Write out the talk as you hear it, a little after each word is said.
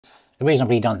The reason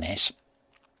I've redone this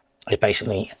is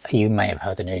basically, you may have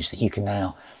heard the news that you can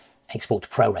now export to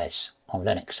ProRes on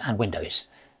Linux and Windows.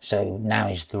 So now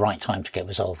is the right time to get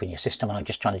Resolve in your system, and I'm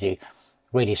just trying to do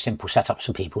really simple setups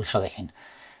for people so they can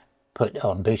put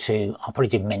on Ubuntu. I'll probably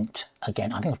do Mint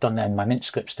again. I think I've done them. My Mint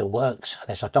script still works.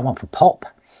 I've done one for Pop,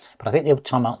 but I think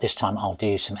this time I'll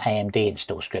do some AMD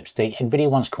install scripts. The NVIDIA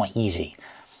one's quite easy.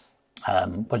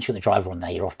 Once you get the driver on there,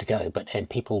 you're off to go. But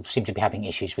people seem to be having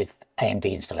issues with AMD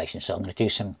installation, so I'm going to do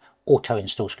some auto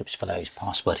install scripts for those.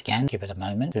 Password again. Give it a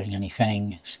moment. Doing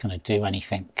anything? It's going to do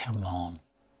anything. Come on,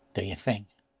 do your thing.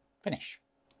 Finish.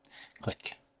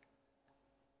 Click.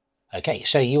 Okay,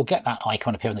 so you'll get that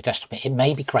icon appear on the desktop. It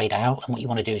may be grayed out, and what you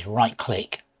want to do is right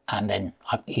click, and then,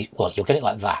 well, you'll get it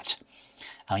like that.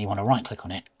 And you want to right click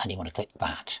on it, and you want to click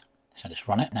that. So let's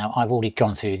run it. Now, I've already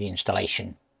gone through the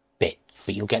installation bit,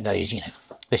 but you'll get those,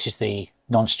 this is the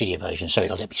non-studio version, so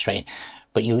it'll let me straight in.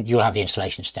 But you'll have the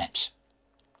installation steps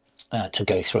to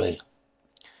go through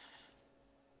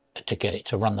to get it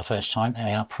to run the first time. There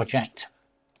we are, project,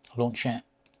 launch it.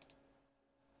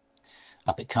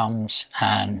 Up it comes,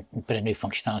 and a bit of new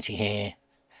functionality here.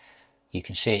 You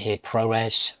can see it here,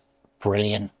 ProRes,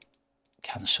 brilliant,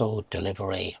 cancel,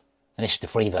 delivery. And this is the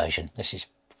free version. This is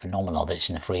phenomenal that it's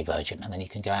in the free version. And then you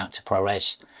can go out to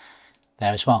ProRes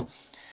there as well.